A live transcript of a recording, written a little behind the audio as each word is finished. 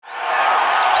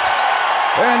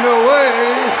And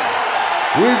away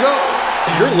we go.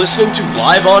 You're listening to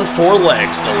Live on Four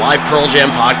Legs, the live Pearl Jam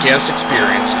podcast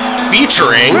experience,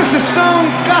 featuring Mr. Stone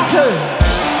Gossard.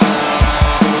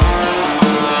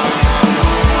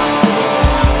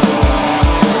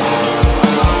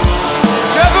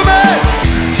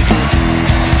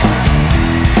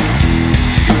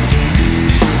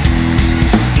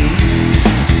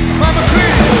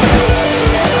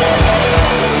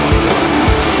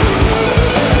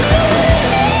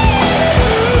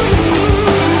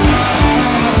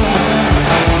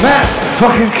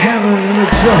 Fucking Cameron in the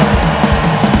drum.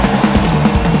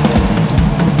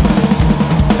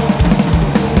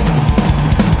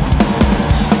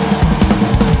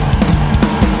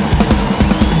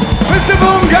 Mr.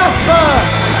 Boom Gasper.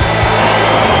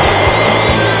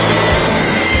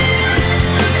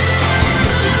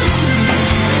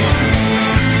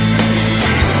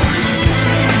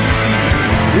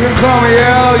 You can call me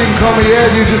Al, you can call me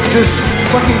Ed, you just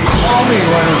fucking call me,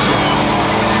 why don't you?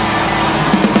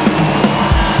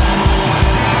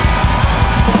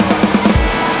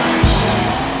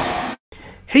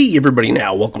 Hey everybody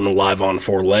now, welcome to Live on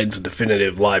Four Legs, a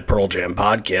definitive live Pearl Jam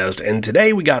podcast, and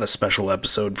today we got a special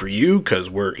episode for you because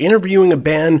we're interviewing a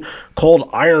band called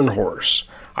Iron Horse.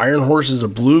 Iron Horse is a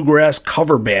bluegrass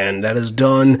cover band that has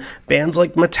done bands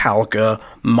like Metallica,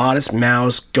 Modest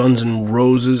Mouse, Guns N'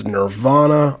 Roses,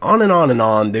 Nirvana, on and on and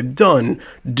on. They've done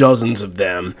dozens of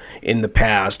them in the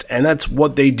past, and that's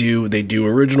what they do. They do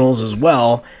originals as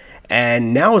well.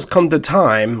 And now has come the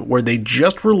time where they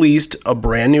just released a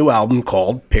brand new album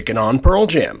called Pickin on Pearl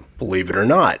Jam, believe it or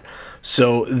not.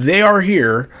 So they are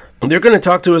here. They're going to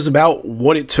talk to us about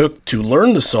what it took to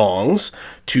learn the songs,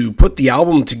 to put the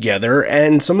album together,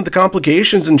 and some of the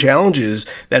complications and challenges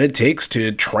that it takes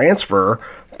to transfer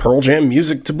Pearl Jam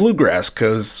music to bluegrass.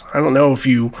 Because I don't know if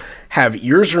you have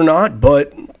ears or not,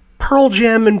 but Pearl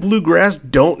Jam and bluegrass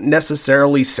don't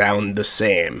necessarily sound the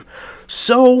same.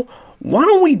 So why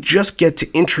don't we just get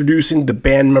to introducing the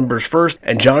band members first,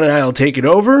 and John and I will take it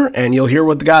over, and you'll hear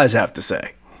what the guys have to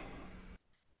say.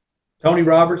 Tony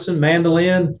Robertson,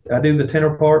 mandolin. I do the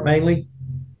tenor part mainly.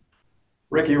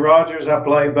 Ricky Rogers, I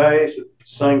play bass,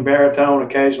 sing baritone,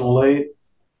 occasional lead.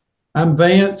 I'm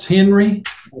Vance Henry.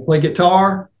 I play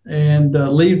guitar and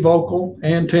lead vocal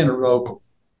and tenor vocal.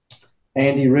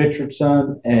 Andy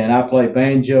Richardson, and I play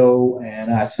banjo,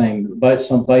 and I sing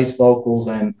some bass vocals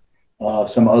and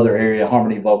some other area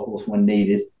harmony vocals when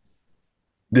needed.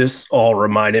 This all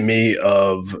reminded me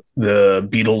of the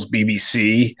Beatles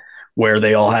BBC, where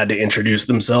they all had to introduce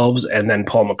themselves, and then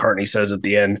Paul McCartney says at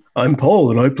the end, "I'm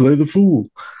Paul and I play the fool."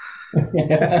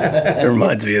 It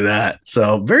reminds me of that.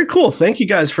 So very cool. Thank you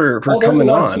guys for coming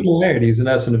on. Similarities in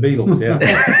us and the Beatles,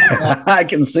 yeah. I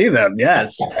can see them.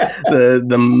 Yes,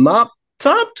 the mop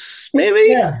tops, maybe.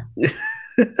 Yeah.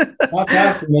 Mop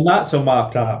tops and the not so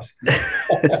mop tops.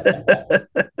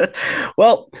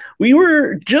 Well, we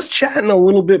were just chatting a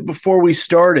little bit before we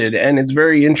started, and it's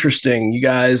very interesting. You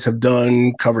guys have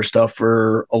done cover stuff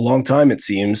for a long time, it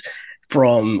seems,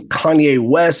 from Kanye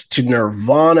West to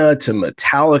Nirvana to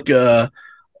Metallica,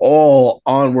 all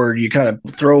onward. You kind of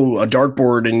throw a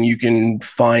dartboard and you can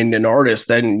find an artist,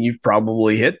 then you've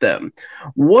probably hit them.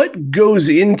 What goes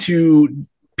into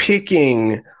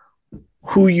picking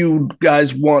who you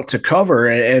guys want to cover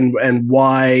and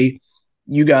why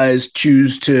you guys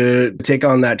choose to take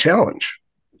on that challenge?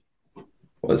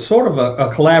 Well, it's sort of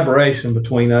a collaboration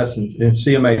between us and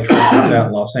CMA Records out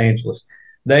in Los Angeles.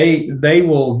 They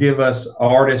will give us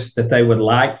artists that they would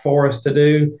like for us to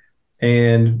do,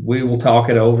 and we will talk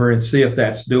it over and see if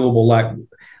that's doable.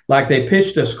 Like they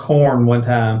pitched us Korn one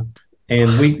time,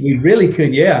 and we really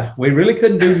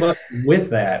couldn't do much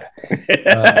with that.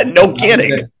 No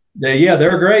kidding.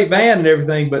 They're a great band and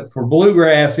everything, but for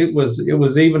bluegrass, it was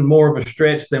even more of a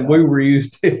stretch than we were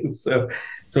used to.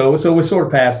 So we sort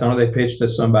of passed on it. They pitched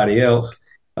us somebody else.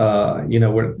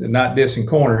 We're not dissing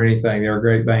Korn or anything. They're a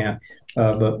great band,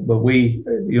 but we,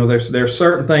 there's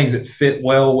certain things that fit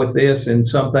well with this, and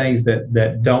some things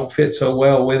that don't fit so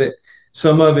well with it.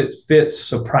 Some of it fits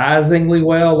surprisingly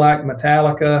well, like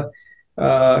Metallica.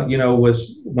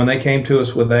 Was when they came to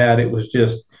us with that, it was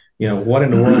just, what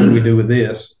in the world do we do with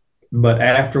this? But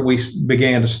after we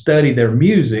began to study their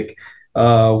music,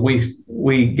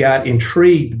 we got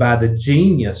intrigued by the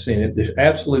genius in it, the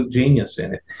absolute genius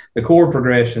in it. The chord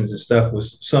progressions and stuff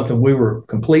was something we were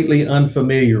completely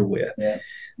unfamiliar with. Yeah.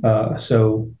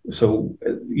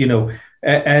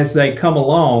 As they come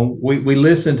along, we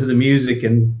listen to the music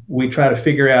and we try to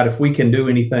figure out if we can do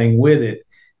anything with it.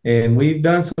 And we've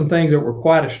done some things that were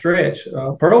quite a stretch.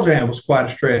 Pearl Jam was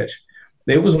quite a stretch.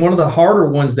 It was one of the harder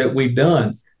ones that we've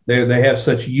done. They have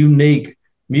such unique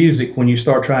music, when you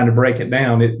start trying to break it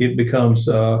down, it becomes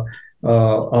a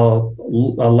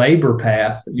labor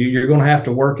path. You're going to have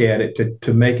to work at it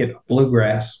to make it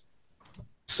bluegrass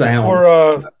sound.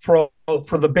 For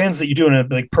the bands that you do, in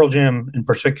like Pearl Jam in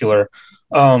particular,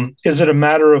 is it a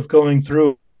matter of going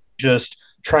through just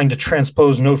trying to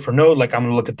transpose note for note? Like, I'm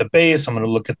going to look at the bass, I'm going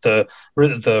to look at the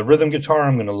rhythm guitar,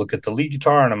 I'm going to look at the lead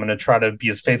guitar, and I'm going to try to be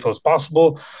as faithful as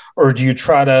possible? Or do you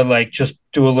try to like just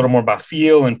do a little more by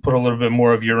feel and put a little bit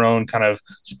more of your own kind of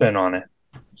spin on it?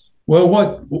 Well,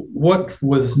 what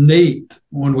was neat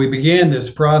when we began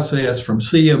this process from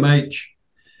CMH,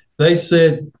 they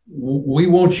said, we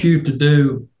want you to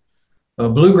do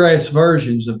bluegrass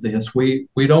versions of this. We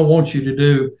don't want you to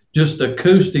do just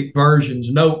acoustic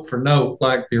versions, note for note,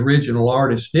 like the original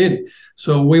artist did it.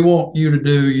 So we want you to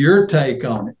do your take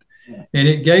on it. And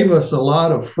it gave us a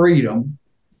lot of freedom,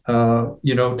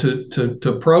 to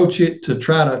approach it, to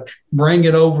try to bring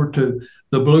it over to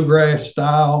the bluegrass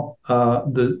style,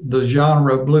 the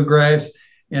genre of bluegrass.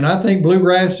 And I think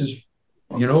bluegrass is,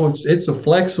 it's a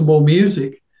flexible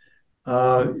music.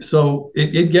 So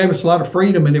it gave us a lot of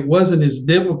freedom, and it wasn't as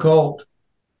difficult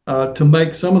to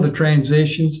make some of the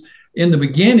transitions. In the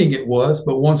beginning it was,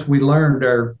 but once we learned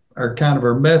our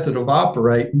method of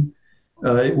operating,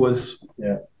 it was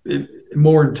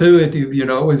more intuitive,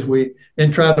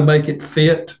 and try to make it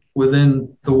fit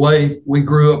within the way we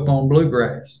grew up on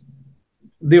bluegrass.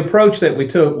 The approach that we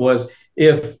took was,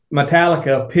 if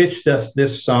Metallica pitched us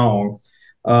this song,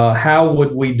 how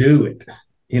would we do it?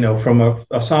 From a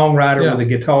songwriter with a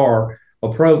guitar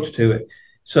approach to it.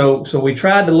 So we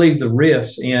tried to leave the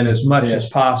riffs in as much as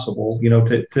possible,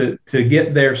 to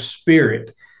get their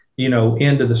spirit,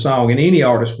 into the song. And any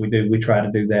artist we try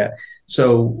to do that.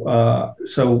 So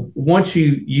once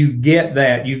you get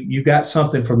that, you got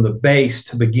something from the bass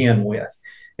to begin with.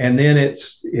 And then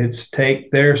it's take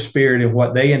their spirit and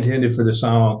what they intended for the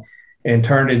song and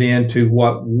turn it into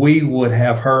what we would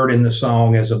have heard in the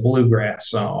song as a bluegrass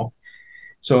song.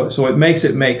 So it makes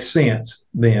it make sense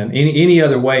then. Any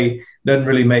other way doesn't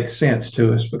really make sense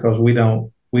to us, because we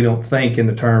don't think in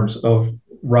the terms of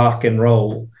rock and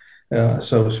roll,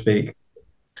 so to speak.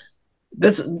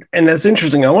 That's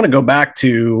interesting. I want to go back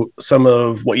to some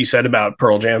of what you said about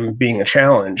Pearl Jam being a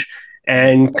challenge,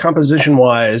 and composition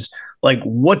wise, like,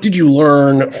 what did you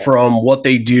learn from what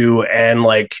they do, and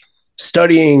like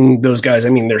studying those guys? I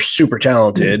mean, they're super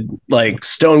talented. Like,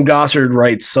 Stone Gossard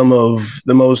writes some of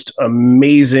the most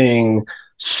amazing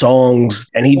songs,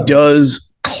 and he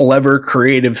does clever,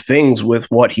 creative things with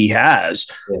what he has.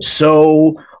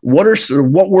 So what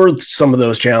were some of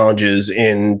those challenges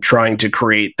in trying to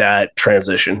create that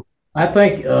transition? I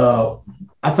think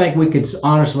we could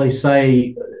honestly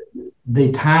say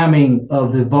the timing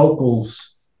of the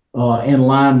vocals in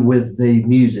line with the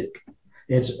music.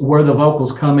 It's where the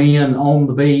vocals come in on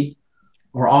the beat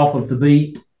or off of the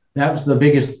beat. That was the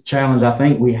biggest challenge I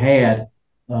think we had.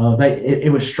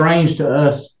 It was strange to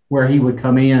us where he would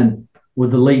come in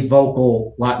with the lead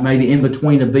vocal, like maybe in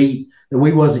between a beat, that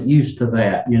we wasn't used to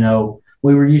that.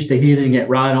 We were used to hitting it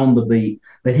right on the beat,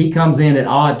 but he comes in at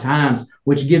odd times,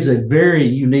 which gives a very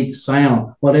unique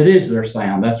sound. Well, it is their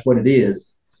sound. That's what it is.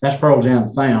 That's Pearl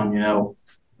Jam's sound, in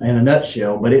a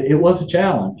nutshell. But it was a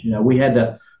challenge. We had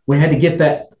to get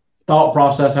that thought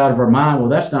process out of our mind. Well,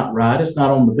 that's not right. It's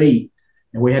not on the beat.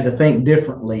 And we had to think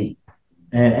differently.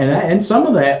 And some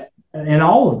of that in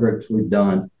all the groups we've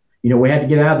done, we had to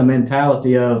get out of the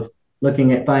mentality of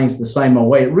looking at things the same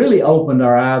way. It really opened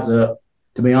our eyes up,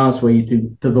 to be honest with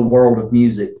you, to the world of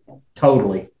music.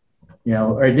 Totally.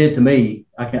 Or it did to me.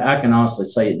 I can honestly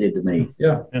say it did to me.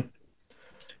 Yeah.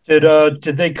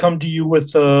 Did they come to you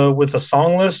with a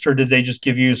song list, or did they just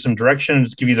give you some direction,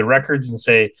 just give you the records and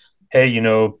say, hey,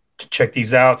 check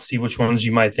these out, see which ones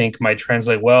you might think might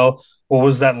translate well? What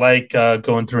was that like,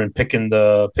 going through and picking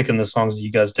the songs that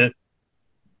you guys did?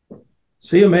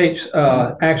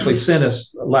 CMH actually sent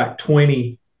us like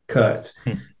 20 cuts,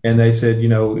 and they said,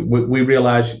 we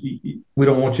realize we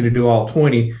don't want you to do all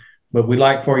 20, but we'd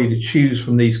like for you to choose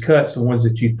from these cuts the ones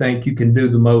that you think you can do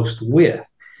the most with.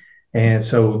 And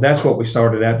so that's what we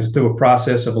started out, just through a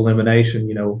process of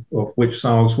elimination, of which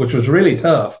songs, which was really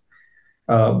tough.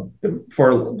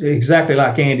 For exactly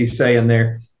like Andy's saying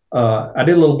there, I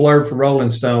did a little blurb for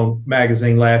Rolling Stone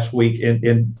magazine last week,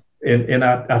 and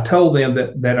I told them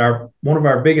that one of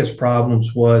our biggest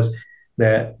problems was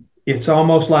that it's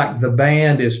almost like the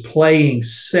band is playing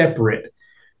separate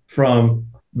from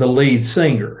the lead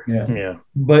singer. Yeah.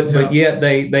 But yet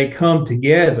they come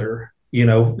together,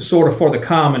 sort of for the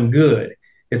common good.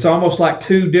 It's almost like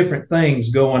two different things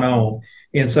going on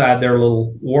inside their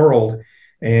little world.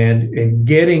 and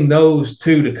getting those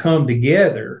two to come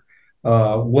together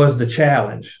was the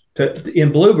challenge.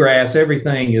 In bluegrass,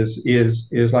 everything is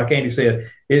like Andy said,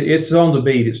 it's on the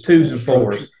beat. It's twos and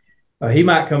fours. He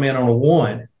might come in on a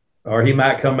one, or he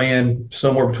might come in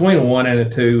somewhere between a one and a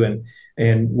two,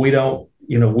 and we don't,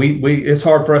 we it's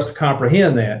hard for us to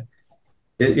comprehend that.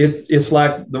 It's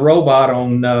like the robot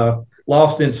on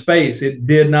Lost in Space. It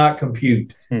did not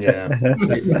compute. Yeah. Do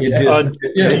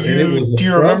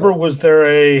you remember? Was there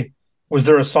a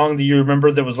song that you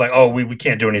remember that was like, oh, we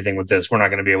can't do anything with this. We're not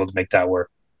going to be able to make that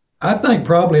work. I think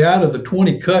probably out of the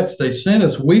 20 cuts they sent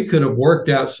us, we could have worked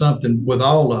out something with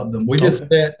all of them. We just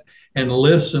sat and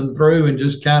listened through and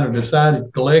just kind of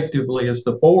decided collectively as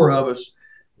the four of us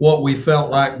what we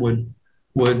felt like would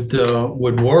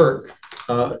work,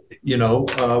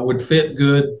 would fit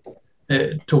good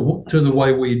to the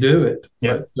way we do it.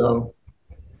 Yeah. To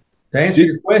answer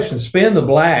your question, Spin the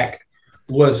Black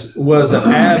was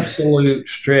an absolute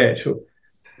stretch.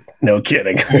 No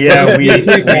kidding. Yeah, we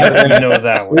know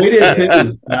that one. We did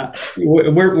too.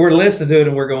 We're listening to it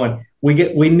and we're going,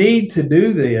 we need to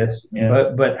do this,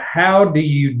 but how do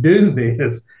you do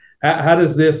this? How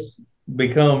does this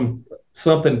become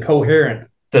something coherent?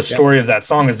 The story of that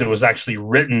song is it was actually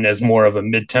written as more of a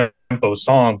mid-tempo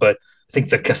song, but I think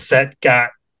the cassette got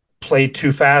played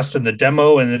too fast in the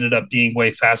demo and ended up being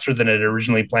way faster than it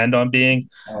originally planned on being.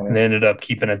 And they ended up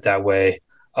keeping it that way.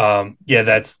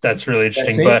 That's really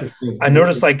interesting. But I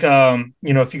noticed, like,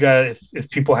 if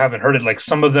people haven't heard it, like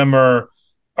some of them are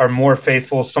more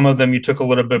faithful. Some of them you took a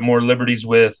little bit more liberties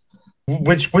with.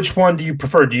 Which one do you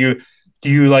prefer? Do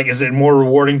you like? Is it more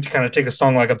rewarding to kind of take a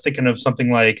song like, I'm thinking of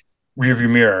something like Rearview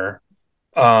Mirror,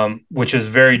 which is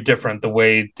very different the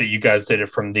way that you guys did it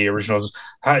from the originals.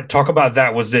 Talk about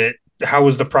that. How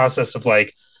was the process of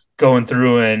like going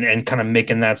through and kind of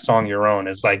making that song your own?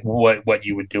 Is like what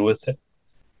you would do with it?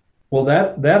 Well,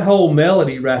 that whole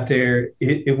melody right there,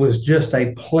 it was just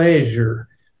a pleasure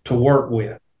to work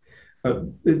with.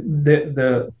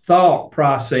 The thought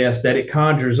process that it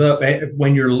conjures up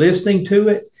when you're listening to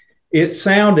it, it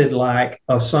sounded like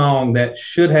a song that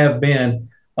should have been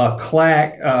a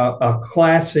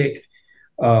classic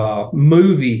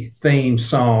movie theme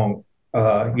song.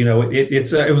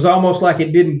 It was almost like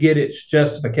it didn't get its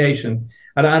justification,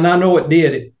 and I know it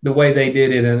did the way they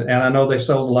did it, and I know they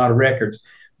sold a lot of records.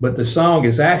 But the song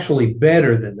is actually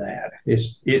better than that.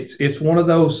 It's one of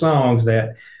those songs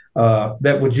that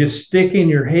would just stick in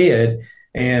your head.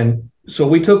 And so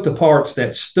we took the parts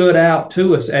that stood out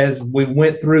to us as we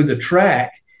went through the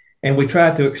track, and we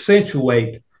tried to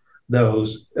accentuate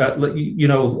those.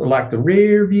 Like the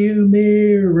rear view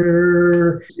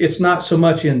mirror. It's not so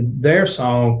much in their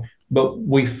song, but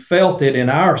we felt it in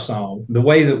our song. The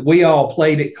way that we all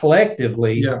played it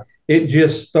collectively. Yeah. It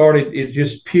just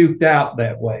puked out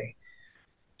that way.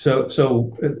 So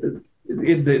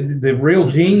the real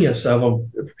genius of them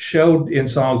showed in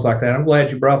songs like that. I'm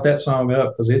glad you brought that song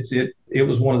up because it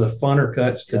was one of the funner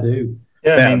cuts to do.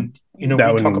 Yeah, I mean,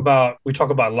 we talk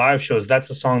about live shows. That's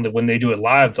a song that when they do it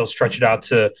live, they'll stretch it out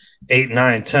to 8,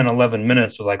 9, 10, 11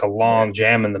 minutes with like a long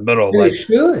jam in the middle. It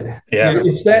should. Yeah.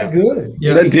 It's that good.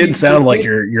 Yeah. That did sound like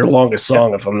your longest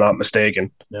song, if I'm not mistaken.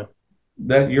 Yeah.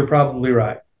 That you're probably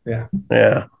right. Yeah.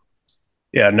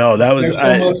 No, that was.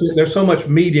 There's so much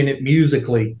meat in it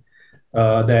musically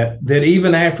that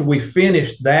even after we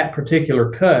finished that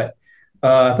particular cut,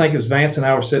 I think it was Vance and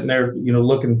I were sitting there,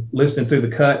 listening through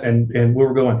the cut, and we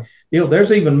were going,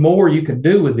 there's even more you could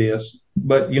do with this,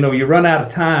 but you run out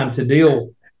of time to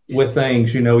deal with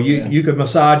things. You could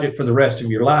massage it for the rest of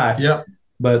your life. Yeah.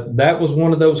 But that was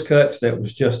one of those cuts that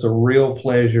was just a real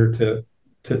pleasure to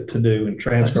do and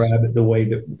transcribe it the way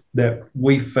that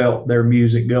we felt their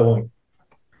music going.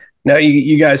 Now,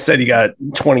 you guys said you got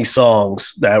 20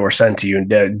 songs that were sent to you.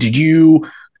 Did you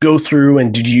go through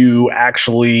and did you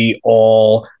actually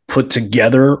all put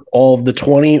together all of the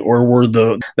 20, or were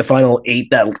the final 8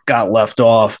 that got left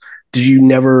off? Did you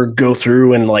never go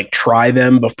through and like try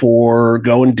them before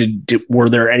going? Were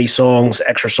there any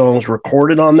extra songs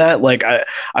recorded on that? Like,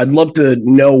 I'd love to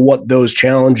know what those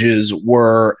challenges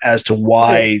were as to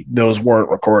why those weren't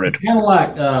recorded. Kind of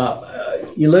like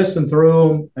you listen through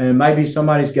them, and maybe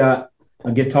somebody's got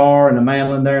a guitar and a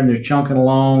mandolin there, and they're chunking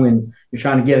along, and you're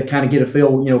trying to get a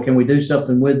feel. Can we do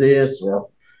something with this? Or,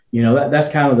 that's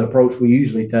kind of the approach we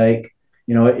usually take.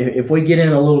 If we get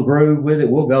in a little groove with it,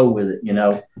 we'll go with it. We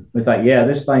think,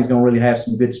 this thing's going to really have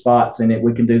some good spots in it.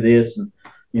 We can do this. And,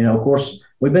 of course,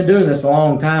 we've been doing this a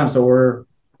long time, so we're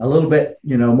a little bit,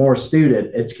 more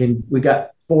astute. We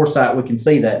got foresight we can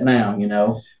see that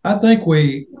now, I think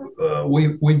we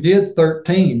did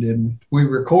 13, and we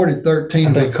recorded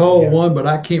 13. They called one, but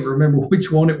I can't remember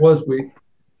which one it was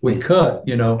we cut,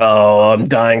 Oh, I'm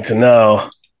dying to know.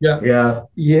 Yeah.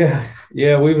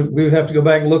 We would have to go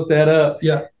back and look that up.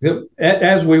 Yeah.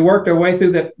 As we worked our way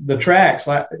through the tracks,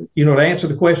 like, to answer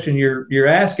the question you're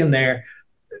asking there,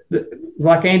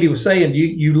 like Andy was saying,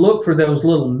 you look for those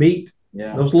little meaty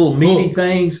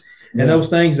things, and those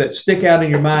things that stick out in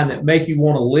your mind that make you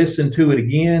want to listen to it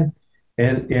again.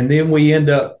 And then we end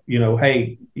up,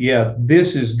 hey, yeah,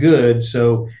 this is good.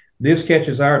 So this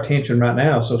catches our attention right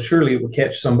now. So surely it will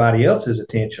catch somebody else's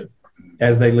attention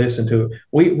as they listen to it.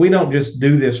 We don't just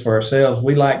do this for ourselves.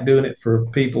 We like doing it for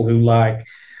people who like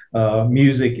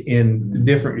music in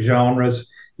different genres.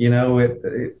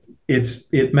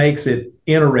 It makes it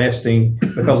interesting,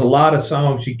 because a lot of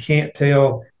songs you can't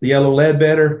tell the Yellow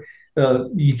Ledbetter.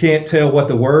 You can't tell what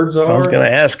the words are. I was going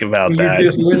to ask about that.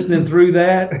 You're just listening through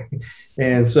that.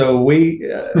 And so we,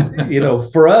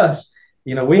 for us,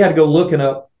 we had to go looking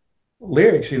up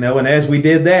lyrics, and as we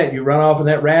did that, you run off in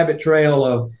that rabbit trail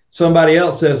of somebody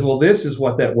else says, well, this is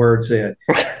what that word said.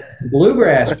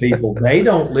 Bluegrass people, they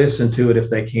don't listen to it if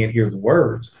they can't hear the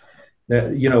words.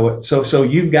 So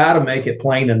you've got to make it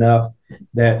plain enough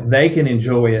that they can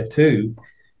enjoy it too,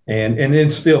 and then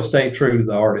still stay true to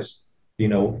the artist,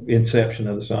 inception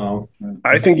of the song.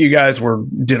 I think you guys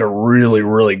did a really,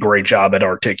 really great job at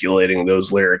articulating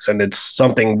those lyrics. And it's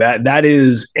something that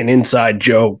is an inside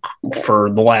joke for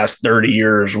the last 30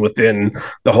 years within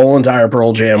the whole entire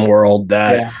Pearl Jam world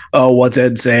that, what's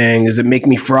Ed saying? Is it make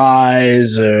me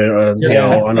fries?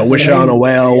 On a wish on a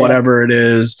whale, whatever it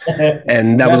is.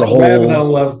 And that was a whole. I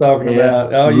was talking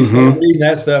about. Oh, you start reading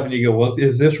that stuff and you go, well,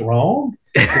 is this wrong?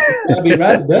 I mean,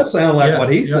 that does sound like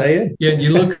what he's saying. Yeah,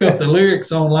 you look up the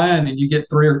lyrics online and you get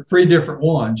three different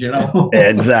ones,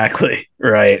 Exactly.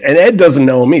 Right. And Ed doesn't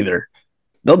know them either.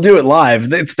 They'll do it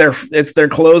live. It's their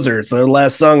closer. It's their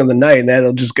last song of the night, and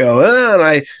Ed'll just go,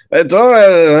 okay.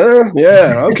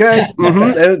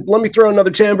 And let me throw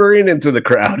another tambourine into the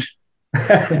crowd.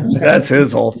 That's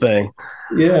his whole thing.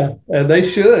 Yeah, they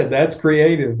should. That's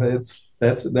creative.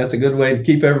 That's a good way to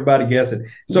keep everybody guessing.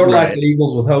 Sort of like the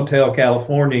Eagles with Hotel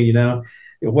California.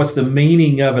 What's the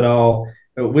meaning of it all?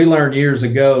 We learned years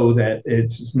ago that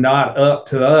it's not up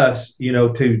to us,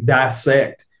 to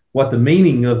dissect what the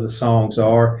meaning of the songs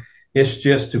are. It's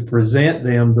just to present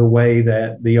them the way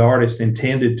that the artist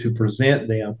intended to present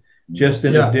them, just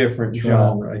in a different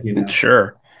genre.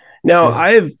 Sure. Now,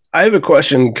 I have a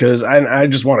question, because I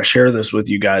just want to share this with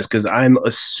you guys, because I'm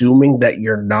assuming that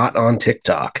you're not on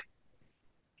TikTok.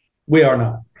 We are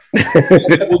not.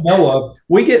 That we know of.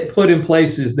 We get put in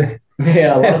places that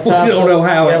a lot of times we don't know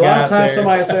how it got there. A lot of times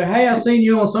somebody say, hey, I seen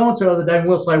you on so-and-so the other day, and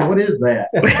we'll say, what is that?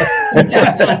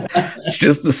 It's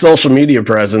just the social media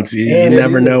presence. You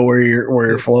never know where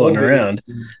you're floating around.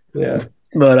 Yeah.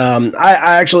 But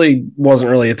I actually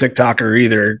wasn't really a TikToker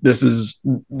either.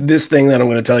 This thing that I'm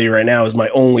going to tell you right now is my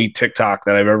only TikTok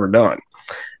that I've ever done.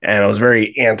 And I was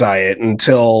very anti it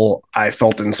until I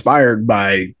felt inspired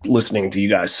by listening to you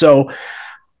guys. So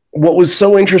what was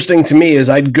so interesting to me is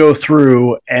I'd go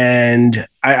through and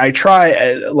I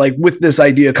try, like, with this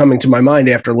idea coming to my mind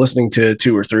after listening to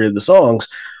 2 or 3 of the songs,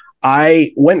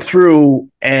 I went through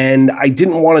and I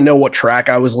didn't want to know what track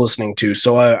I was listening to.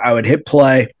 So I would hit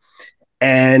play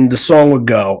and the song would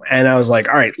go. And I was like,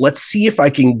 all right, let's see if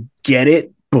I can get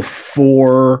it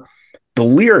before the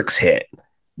lyrics hit.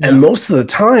 Yeah. And most of the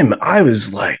time I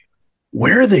was like,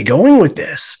 where are they going with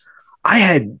this? I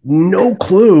had no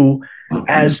clue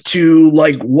as to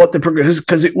like what the progress,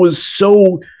 because it was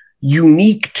so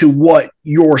unique to what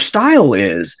your style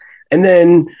is. And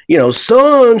then,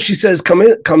 son, she says,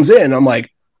 comes in. I'm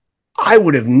like, I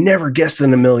would have never guessed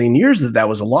in a million years that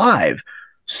was alive.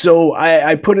 So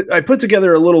I put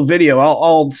together a little video.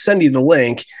 I'll send you the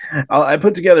link. I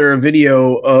put together a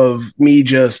video of me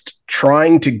just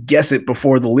trying to guess it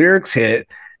before the lyrics hit.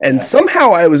 And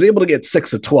somehow I was able to get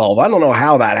 6 of 12. I don't know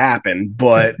how that happened,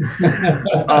 but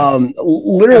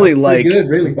literally, like, good,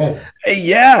 really good.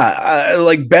 Yeah,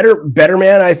 like better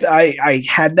man. I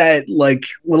had that like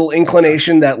little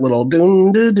inclination, that little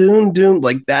doom doom doom doom,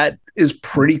 like that is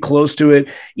pretty close to it.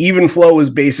 Even flow is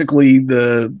basically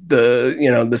the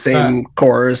same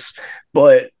chorus,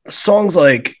 but songs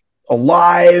like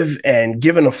Alive and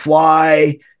Given a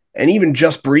Fly and even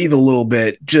Just Breathe a Little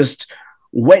Bit just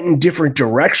went in different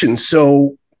directions.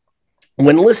 So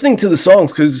when listening to the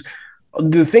songs, because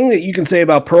the thing that you can say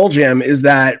about Pearl Jam is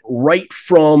that right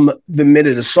from the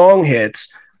minute a song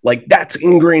hits, like that's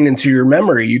ingrained into your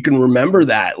memory. You can remember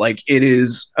that. Like it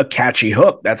is a catchy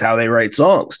hook. That's how they write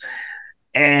songs.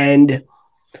 and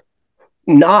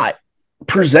not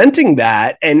presenting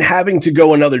that and having to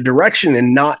go another direction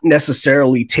and not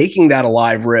necessarily taking that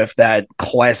alive riff, that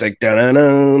classic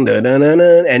and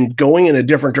going in a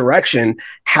different direction.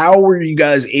 How were you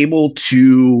guys able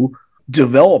to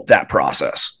develop that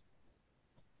process?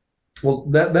 Well,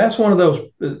 that's one of those,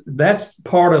 that's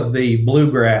part of the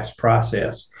bluegrass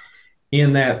process,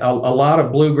 in that a lot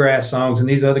of bluegrass songs, and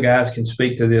these other guys can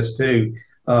speak to this too,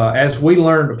 as we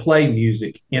learn to play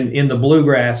music in the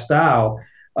bluegrass style,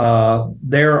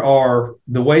 there are,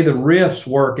 the way the riffs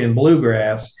work in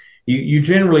bluegrass, you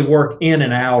generally work in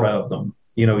and out of them.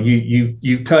 You know,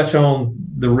 you touch on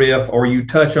the riff, or you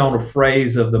touch on a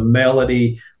phrase of the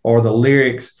melody or the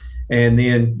lyrics, and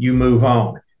then you move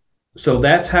on. So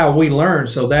that's how we learn.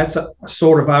 So that's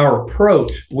sort of our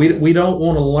approach. We don't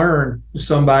want to learn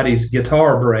somebody's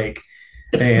guitar break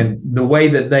and the way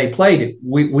that they played it.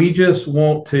 We just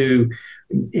want to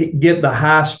get the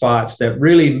high spots that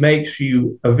really makes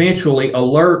you eventually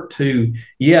alert to,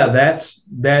 yeah,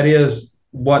 that is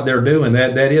what they're doing.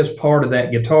 That is part of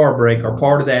that guitar break, or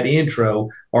part of that intro,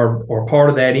 or part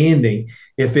of that ending.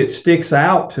 If it sticks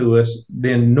out to us,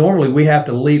 then normally we have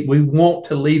to leave. We want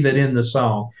to leave it in the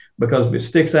song, because if it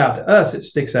sticks out to us, it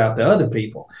sticks out to other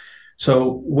people.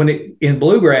 So in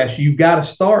bluegrass, you've got to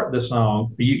start the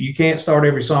song. You can't start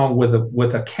every song with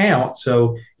a count.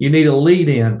 So you need a lead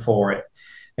in for it.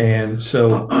 And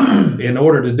so in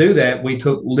order to do that, we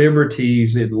took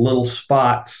liberties in little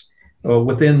spots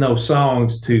within those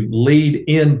songs to lead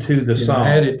into the song.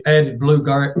 Added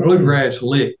bluegrass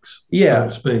licks, yeah, so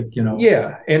to speak, you know.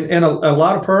 Yeah, and a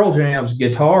lot of Pearl Jam's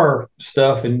guitar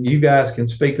stuff, and you guys can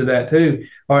speak to that too,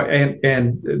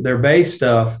 and their bass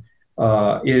stuff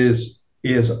is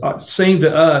seemed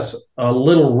to us a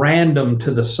little random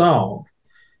to the song.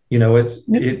 You know,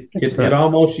 it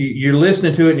almost, you're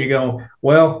listening to it and you're going,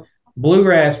 well,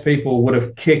 bluegrass people would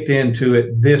have kicked into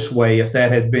it this way if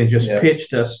that had been just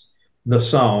pitched us the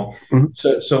song.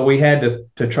 Mm-hmm. So we had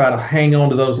to try to hang on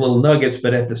to those little nuggets,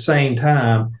 but at the same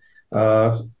time,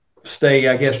 stay,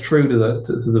 I guess, true to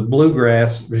the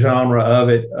bluegrass genre of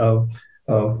it, of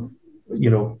you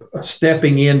know,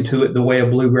 stepping into it the way a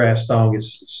bluegrass song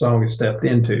is stepped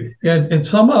into. Yeah, and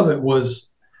some of it was,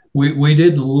 we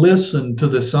didn't listen to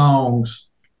the songs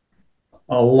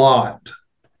a lot.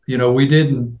 You know, we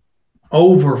didn't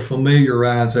over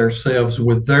familiarize ourselves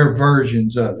with their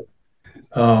versions of it.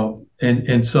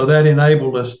 And so that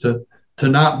enabled us to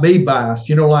not be biased.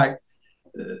 You know, like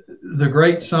the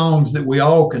great songs that we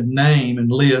all could name and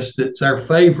list, that's our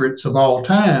favorites of all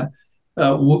time,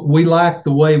 we like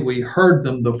the way we heard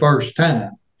them the first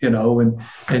time, you know,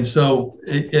 and so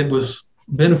it was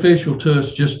beneficial to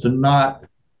us just to not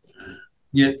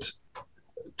get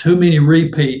too many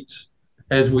repeats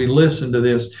as we listen to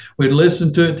this. We'd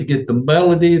listen to it to get the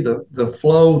melody, the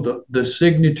flow, the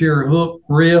signature hook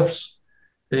riffs,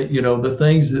 you know, the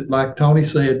things that, like Tony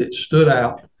said, that stood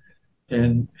out,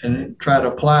 and try to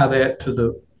apply that to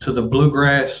the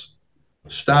bluegrass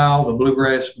style, the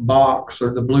bluegrass box,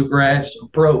 or the bluegrass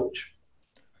approach.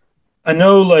 I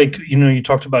know, like, you know, you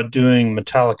talked about doing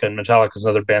Metallica, and Metallica is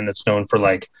another band that's known for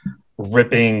like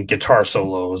ripping guitar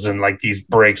solos and like these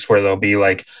breaks where there'll be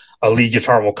like a lead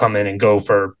guitar will come in and go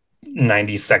for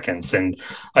 90 seconds. And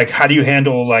like, how do you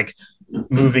handle like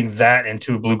moving that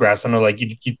into a bluegrass? I know, like,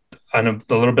 you I know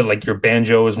a little bit like your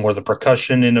banjo is more the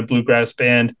percussion in a bluegrass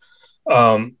band.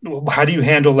 How do you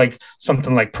handle like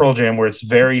something like Pearl Jam where it's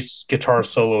very guitar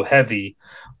solo heavy?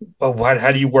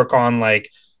 How do you work on like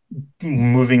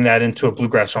moving that into a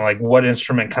bluegrass song? Like, what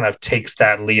instrument kind of takes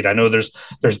that lead? I know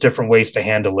there's different ways to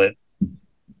handle it.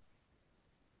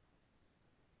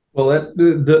 Well,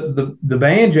 the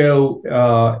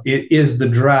banjo is the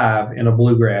drive in a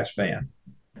bluegrass band.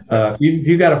 If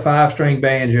you've got a 5-string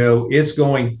banjo,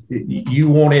 you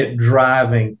want it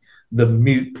driving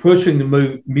pushing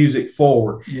the music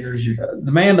forward. The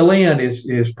mandolin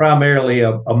is primarily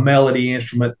a melody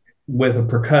instrument with a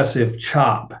percussive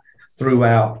chop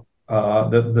throughout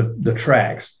the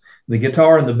tracks. The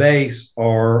guitar and the bass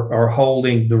are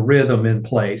holding the rhythm in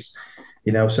place.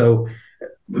 You know, so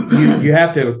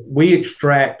we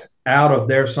extract out of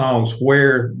their songs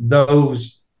where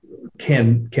those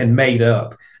can mate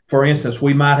up. For instance,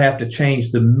 we might have to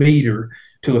change the meter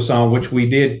to a song, which we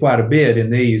did quite a bit in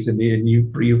these, and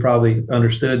you probably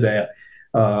understood that.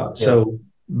 So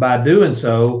by doing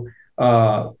so,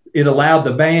 it allowed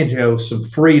the banjo some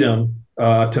freedom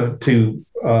to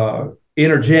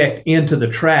interject into the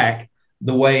track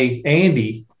the way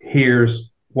Andy hears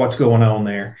what's going on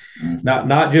there,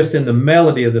 not just in the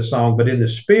melody of the song, but in the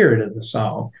spirit of the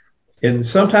song. And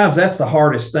sometimes that's the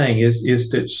hardest thing is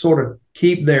to sort of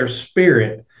keep their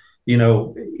spirit,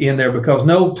 in there, because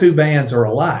no two bands are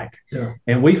alike. Yeah.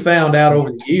 And we found out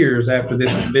over the years after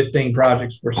this 15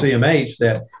 projects for CMH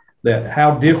that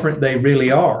how different they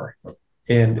really are.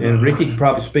 And Ricky can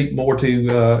probably speak more to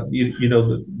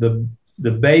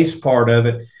the bass part of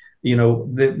it.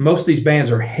 Most of these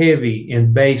bands are heavy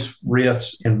in bass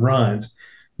riffs and runs.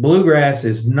 Bluegrass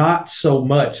is not so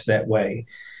much that way.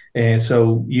 And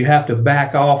so you have to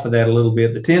back off of that a little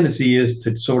bit. The tendency is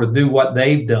to sort of do what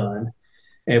they've done.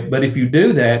 But if you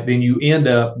do that, then you end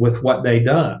up with what they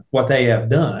have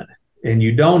done. And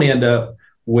you don't end up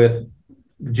with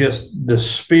just the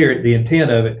spirit, the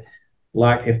intent of it.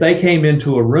 Like if they came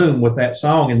into a room with that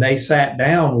song and they sat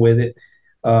down with it,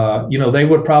 they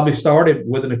would probably start it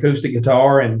with an acoustic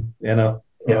guitar and a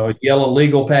yellow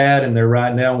legal pad, and they're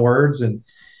writing down words. And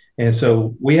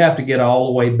so we have to get all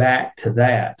the way back to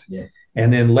that,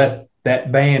 and then let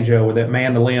that banjo or that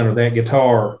mandolin or that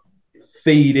guitar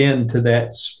feed into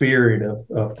that spirit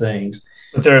of things.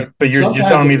 But you're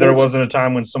telling me there wasn't a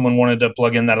time when someone wanted to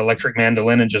plug in that electric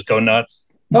mandolin and just go nuts?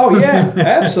 Oh yeah,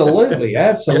 absolutely.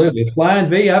 Flying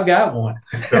V, I've got one.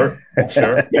 Sure.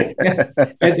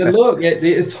 And look,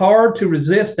 it's hard to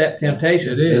resist that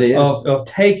temptation of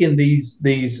taking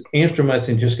these instruments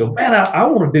and just go, man, I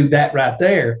want to do that right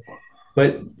there.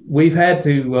 But we've had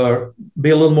to be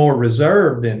a little more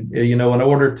reserved, and in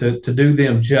order to do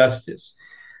them justice,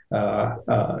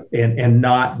 and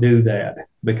not do that.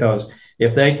 Because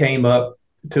if they came up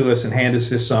to us and handed us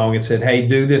this song and said, "Hey,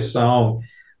 do this song,"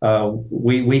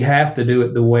 we have to do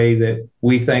it the way that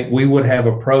we think we would have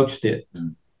approached it,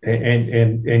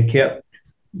 and kept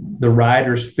the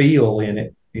writer's feel in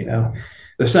it.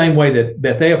 The same way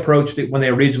that they approached it when they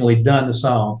originally done the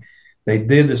song. They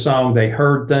did the song, they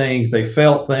heard things, they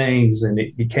felt things, and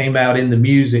it came out in the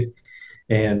music.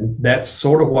 And that's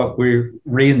sort of what we're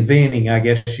reinventing, I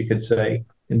guess you could say,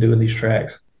 in doing these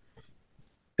tracks.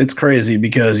 It's crazy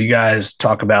because you guys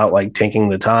talk about like taking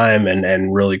the time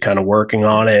and really kind of working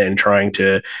on it and trying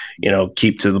to,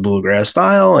 keep to the bluegrass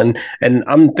style. And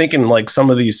I'm thinking like some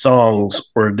of these songs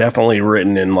were definitely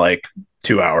written in like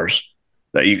 2 hours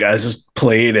that you guys just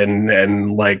played.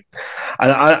 And like,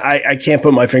 I can't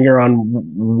put my finger on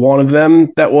one of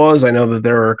them that was. I know that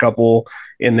there were a couple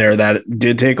in there that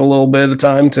did take a little bit of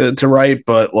time to write,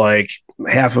 but like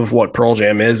half of what Pearl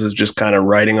Jam is just kind of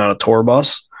writing on a tour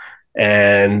bus.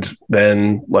 And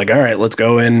then like, all right, let's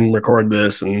go and record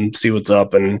this and see what's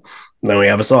up. And then we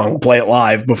have a song, play it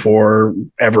live before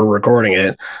ever recording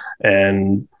it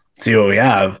and see what we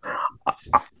have.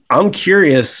 I'm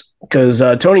curious because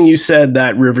Tony, you said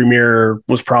that River Mirror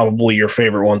was probably your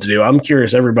favorite one to do. I'm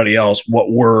curious, everybody else,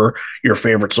 what were your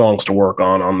favorite songs to work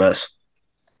on this?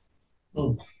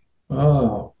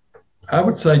 Oh, I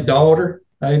would say Daughter,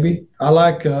 maybe. I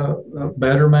like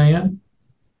Better Man.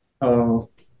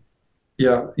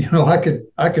 Yeah,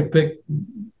 I could pick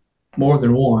more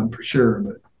than one for sure,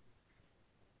 but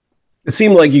it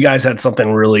seemed like you guys had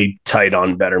something really tight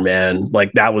on Better Man.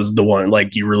 Like that was the one,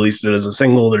 like you released it as a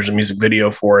single. There's a music video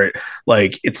for it.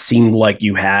 Like it seemed like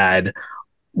you had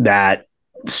that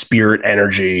spirit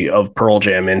energy of Pearl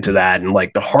Jam into that. And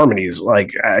like the harmonies,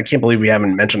 like I can't believe we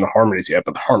haven't mentioned the harmonies yet,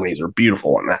 but the harmonies are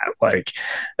beautiful on that. Like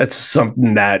that's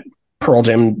something that Pearl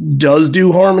Jam does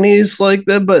do harmonies like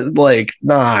that, but like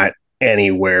not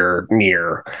anywhere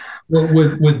near. Well,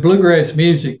 with bluegrass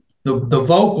music, the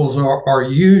vocals are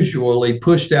usually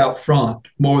pushed out front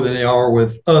more than they are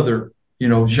with other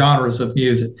genres of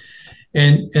music,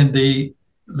 and the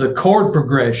chord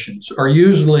progressions are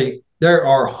usually, there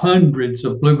are hundreds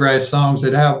of bluegrass songs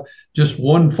that have just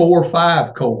 1 4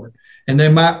 5 chord, and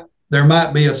there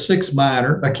might be a 6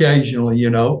 minor occasionally,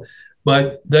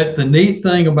 but that the neat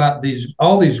thing about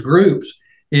all these groups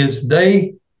is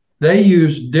they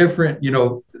use different,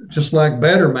 just like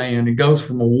Better Man, it goes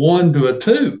from a 1 to a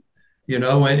 2,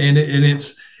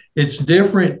 and it's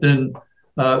different than,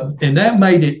 and that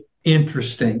made it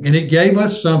interesting, and it gave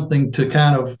us something to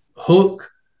kind of hook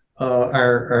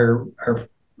our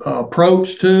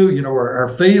approach to, our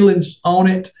feelings on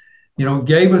it,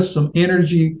 gave us some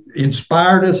energy,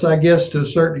 inspired us, I guess, to a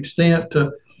certain extent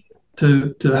to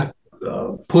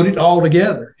put it all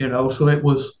together, so it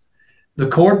was, the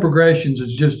chord progressions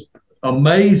is just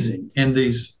amazing in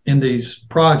these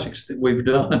projects that we've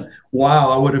done.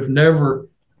 Wow, I would have never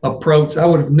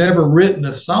written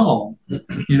a song,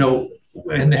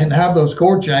 and have those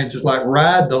chord changes like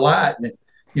Ride the Lightning,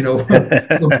 from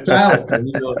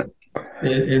Metallica,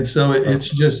 and so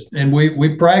it's just, and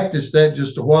we practiced that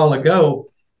just a while ago,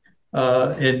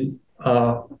 and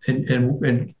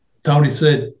Tony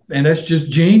said, and that's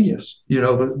just genius,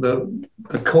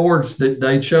 the chords that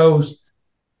they chose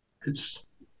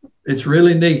it's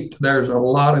really neat. There's a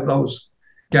lot of those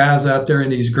guys out there in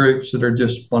these groups that are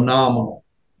just phenomenal.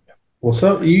 Well,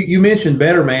 so you mentioned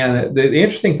Better Man. The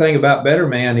interesting thing about Better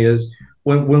Man is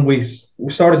when we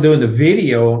started doing the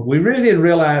video, we really didn't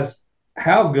realize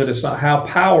how good a song, how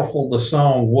powerful the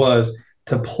song was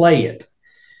to play it.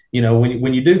 You know,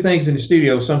 when you do things in the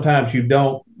studio, sometimes you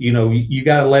don't. You know, you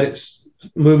got to let it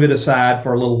move it aside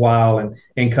for a little while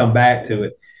and come back to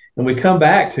it. And we come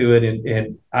back to it,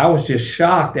 and I was just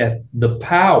shocked at the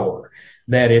power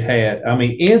that it had. I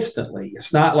mean, instantly.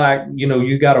 It's not like, you know,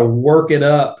 you got to work it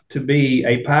up to be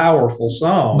a powerful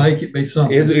song. Make it be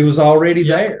something. It was already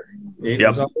there. It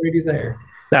was already there.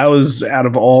 That was out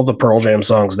of all the Pearl Jam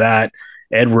songs that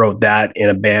Ed wrote that in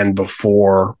a band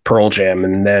before Pearl Jam,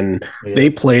 and then they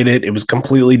played it. It was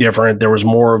completely different. There was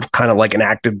more of kind of like an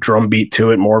active drum beat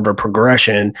to it, more of a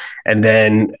progression. And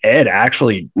then Ed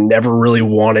actually never really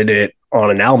wanted it on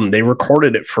an album. They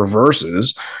recorded it for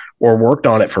verses or worked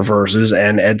on it for verses,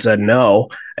 and Ed said no.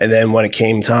 And then when it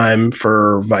came time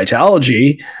for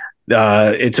Vitalogy,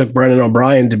 it took Brendan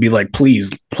O'Brien to be like,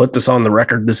 please put this on the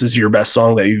record. This is your best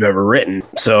song that you've ever written.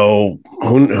 So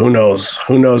who knows?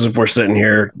 Who knows if we're sitting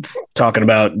here talking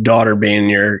about Daughter being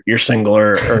your single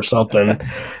or something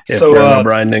if Brendan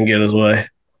O'Brien didn't get his way.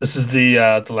 This is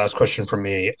the last question for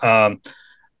me.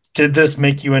 Did this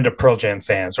make you into Pearl Jam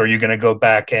fans, or are you going to go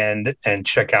back and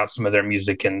check out some of their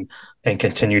music and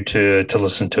continue to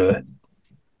listen to it?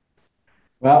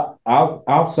 Well,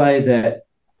 I'll say that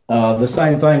the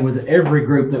same thing with every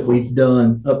group that we've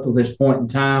done up to this point in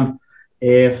time.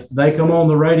 If they come on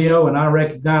the radio and I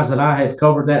recognize that I have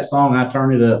covered that song, I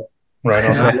turn it up. Right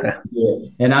on.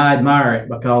 And I admire it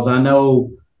because I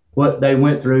know what they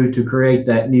went through to create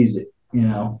that music. You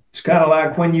know, it's kind of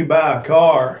like when you buy a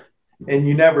car and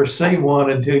you never see one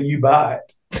until you buy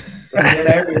it. And then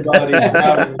everybody's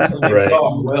driving the same Right.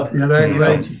 car. Well,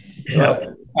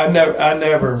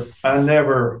 I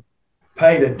never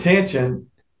paid attention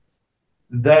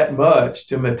that much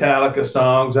to Metallica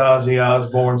songs, Ozzy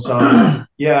Osbourne songs.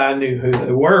 Yeah, I knew who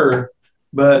they were,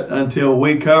 but until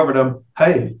we covered them,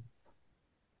 hey,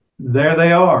 there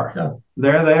they are. Yeah.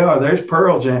 There they are. There's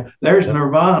Pearl Jam. There's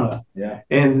Nirvana. Yeah.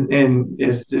 And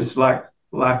it's like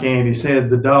Andy said,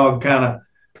 the dog kind of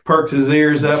perks his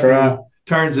ears up, right. and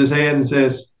turns his head and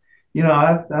says, you know,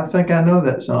 I think I know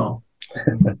that song.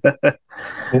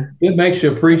 It makes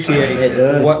you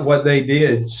appreciate what they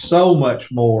did so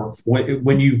much more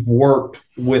when you've worked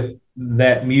with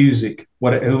that music,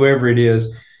 whoever it is.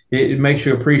 It makes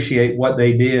you appreciate what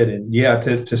they did. And yeah,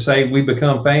 to say we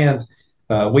become fans,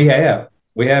 we have.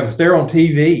 If they're on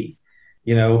TV,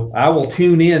 you know, I will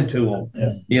tune in to them.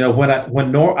 Yeah. You know,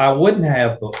 I wouldn't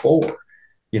have before.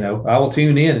 You know, I will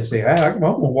tune in and say, hey, I'm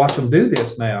going to watch them do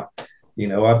this now. You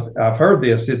know, I've heard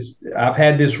this. I've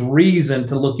had this reason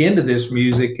to look into this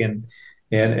music, and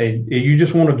you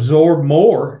just want to absorb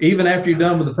more, even after you're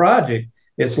done with the project.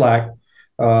 It's like,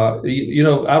 you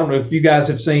know, I don't know if you guys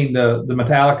have seen the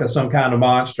Metallica Some Kind of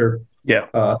Monster thing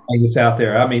that's out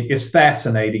there. I mean, it's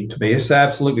fascinating to me. It's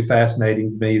absolutely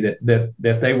fascinating to me that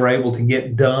they were able to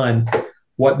get done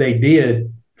what they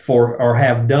did or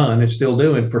have done and still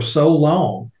doing for so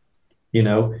long, you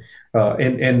know.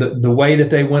 And the way that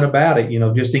they went about it, you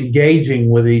know, just engaging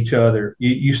with each other,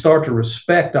 you start to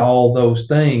respect all those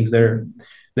things there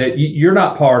that you're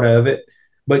not part of it,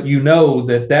 but you know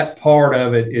that part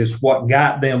of it is what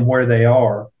got them where they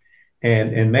are.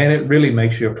 And man, it really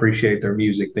makes you appreciate their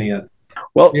music then.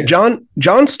 Well, yeah.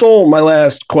 John stole my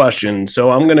last question,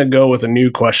 so I'm going to go with a new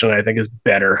question I think is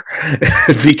better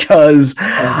because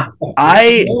there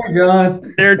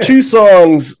are two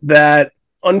songs that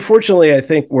unfortunately, I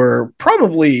think we're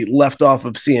probably left off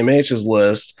of CMH's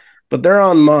list, but they're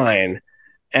on mine.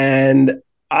 And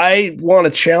I want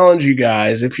to challenge you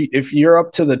guys, if you're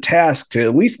up to the task, to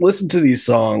at least listen to these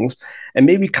songs and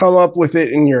maybe come up with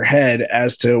it in your head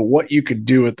as to what you could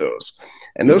do with those.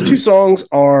 And those two songs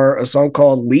are a song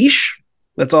called Leash,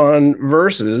 that's on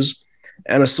Verses,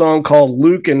 and a song called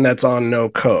Lukin, that's on No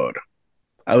Code.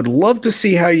 I would love to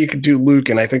see how you could do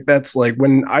Lukin. I think that's like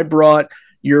when I brought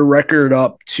your record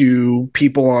up to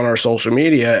people on our social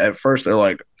media, at first they're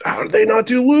like, how did they not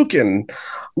do Lukin?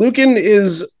 Lukin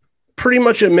is pretty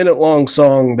much a minute-long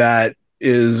song that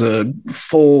is a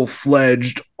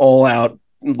full-fledged, all-out,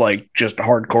 like, just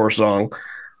hardcore song.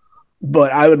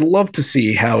 But I would love to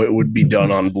see how it would be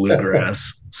done on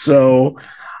Bluegrass. So,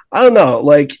 I don't know,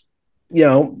 like, you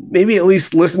know, maybe at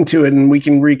least listen to it and we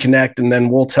can reconnect, and then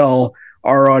we'll tell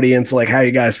our audience, like, how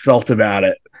you guys felt about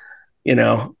it, you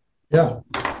know? Yeah.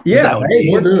 Yeah, would hey,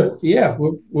 be we'll do it. Yeah,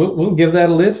 we'll give that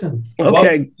a listen.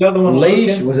 okay. The other one,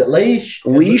 Leash, Lucan? was it Leash?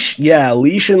 Leash, yeah,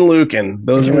 Leash and Lucan.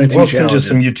 Those are my two We'll send you challenges.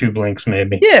 some YouTube links,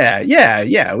 maybe.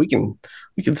 Yeah.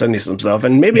 We can send you some stuff,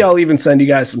 and maybe I'll even send you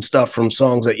guys some stuff from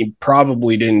songs that you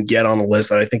probably didn't get on the list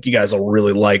that I think you guys will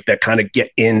really like. That kind of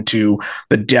get into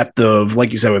the depth of,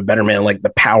 like you said with Better Man, like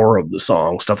the power of the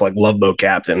song, stuff like Love Boat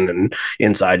Captain and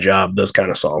Inside Job, those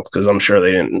kind of songs. Because I'm sure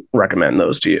they didn't recommend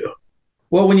those to you.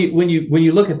 Well, when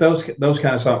you look at those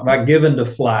kind of songs, like "Given to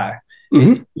Fly,"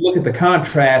 Mm-hmm. you look at the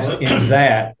contrast in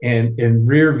that and in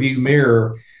Rear View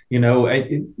Mirror. You know,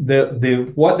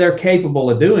 the what they're capable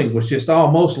of doing was just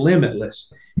almost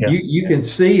limitless. Yeah. You can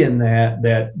see in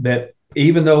that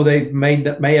even though they may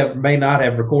not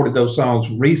have recorded those songs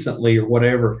recently or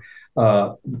whatever,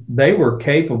 they were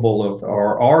capable of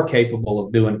or are capable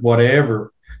of doing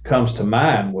whatever comes to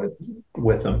mind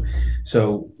with them.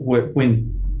 So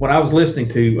when I was listening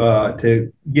to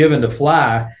Given to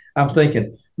Fly, I'm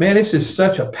thinking, man, this is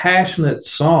such a passionate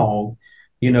song.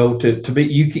 You know, to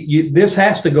be this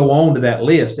has to go on to that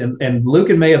list, and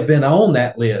Lucan may have been on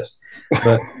that list,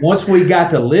 but once we got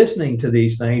to listening to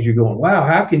these things, you're going, wow,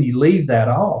 how can you leave that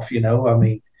off? You know, I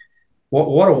mean,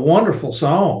 what a wonderful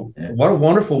song, what a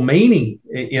wonderful meaning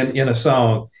in a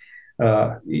song.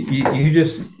 You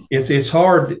just it's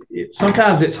hard.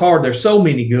 Sometimes it's hard. There's so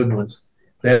many good ones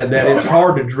that it's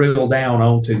hard to drill down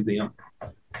onto them,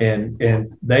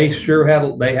 and they sure had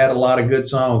a lot of good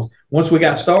songs. Once we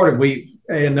got started,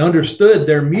 and understood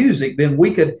their music, then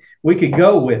we could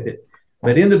go with it.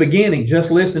 But in the beginning, just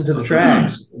listening to the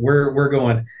tracks, we're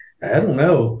going, I don't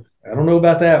know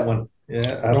about that one.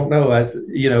 Yeah, I don't know.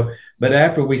 But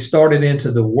after we started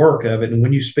into the work of it, and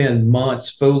when you spend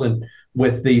months fooling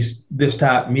with this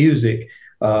type of music,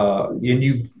 and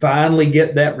you finally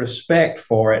get that respect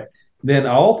for it, then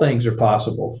all things are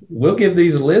possible. We'll give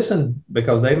these a listen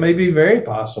because they may be very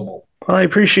possible. Well, I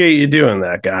appreciate you doing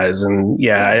that, guys. And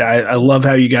yeah, I love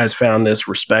how you guys found this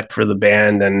respect for the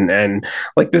band. And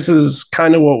like, this is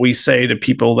kind of what we say to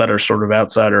people that are sort of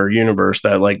outside our universe,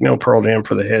 that like, no Pearl Jam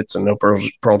for the hits and no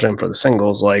Pearl Jam for the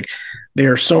singles. Like, they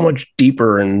are so much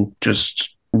deeper and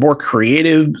just more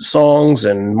creative songs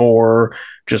and more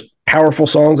just powerful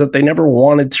songs that they never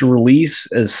wanted to release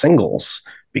as singles,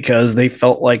 because they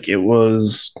felt like it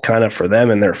was kind of for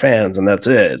them and their fans, and that's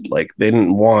it. Like, they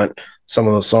didn't want some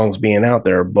of those songs being out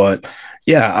there. But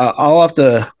yeah,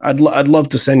 I'd love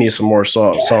to send you some more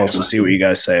songs to see what you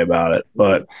guys say about it.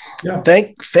 But yeah.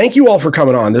 Thank you all for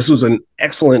coming on. This was an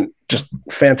excellent, just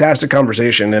fantastic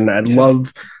conversation, and I'd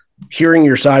love hearing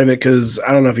your side of it, because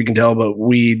I don't know if you can tell, but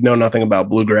we know nothing about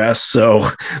bluegrass, so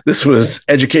this was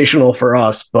educational for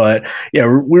us. But yeah,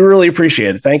 we really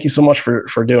appreciate it. Thank you so much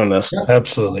for doing this.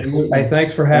 Absolutely. Hey,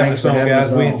 thanks for having us on,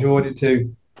 guys. We enjoyed it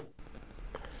too.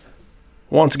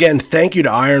 Once again, thank you to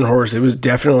Iron Horse. It was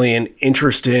definitely an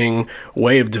interesting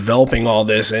way of developing all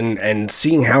this, and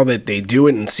seeing how that they do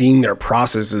it and seeing their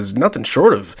process is nothing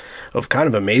short of kind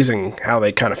of amazing, how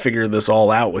they kind of figure this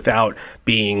all out without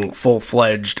being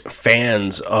full-fledged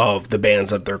fans of the bands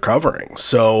that they're covering.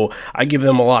 So I give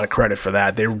them a lot of credit for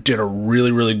that. They did a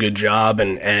really, really good job,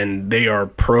 and they are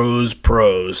pros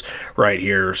right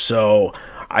here. So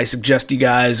I suggest you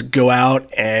guys go out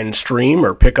and stream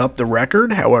or pick up the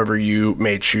record, however you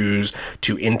may choose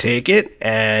to intake it.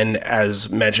 And as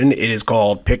mentioned, it is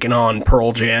called Pickin' on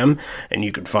Pearl Jam, and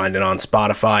you can find it on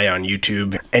Spotify, on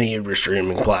YouTube, any of your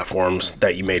streaming platforms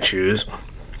that you may choose.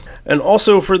 And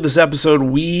also for this episode,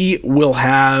 we will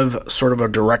have sort of a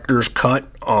director's cut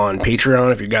on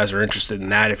Patreon. If you guys are interested in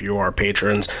that, if you are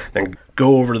patrons, then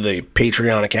go over to the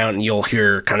Patreon account and you'll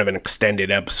hear kind of an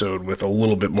extended episode with a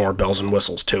little bit more bells and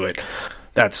whistles to it.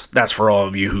 That's for all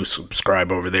of you who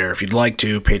subscribe over there. If you'd like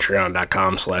to,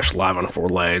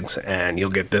 patreon.com/liveon4legs, and you'll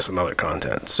get this and other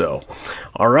content. So,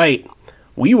 all right.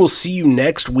 We will see you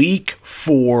next week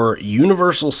for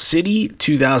Universal City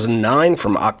 2009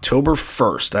 from October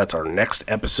 1st. That's our next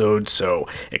episode, so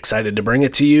excited to bring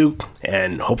it to you,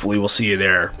 and hopefully we'll see you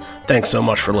there. Thanks so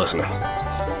much for listening.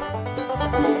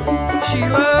 She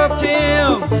loved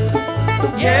him,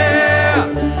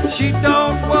 yeah. She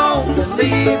don't want to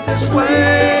leave this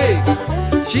way.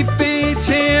 She feeds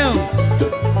him,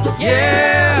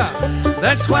 yeah.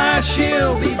 That's why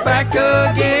she'll be back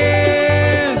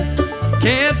again.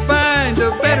 Can't find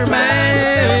a better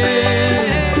man.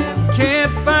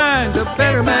 Can't find a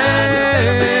better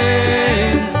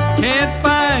man. Can't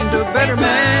find a better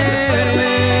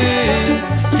man.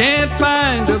 Can't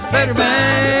find a better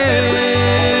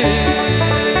man.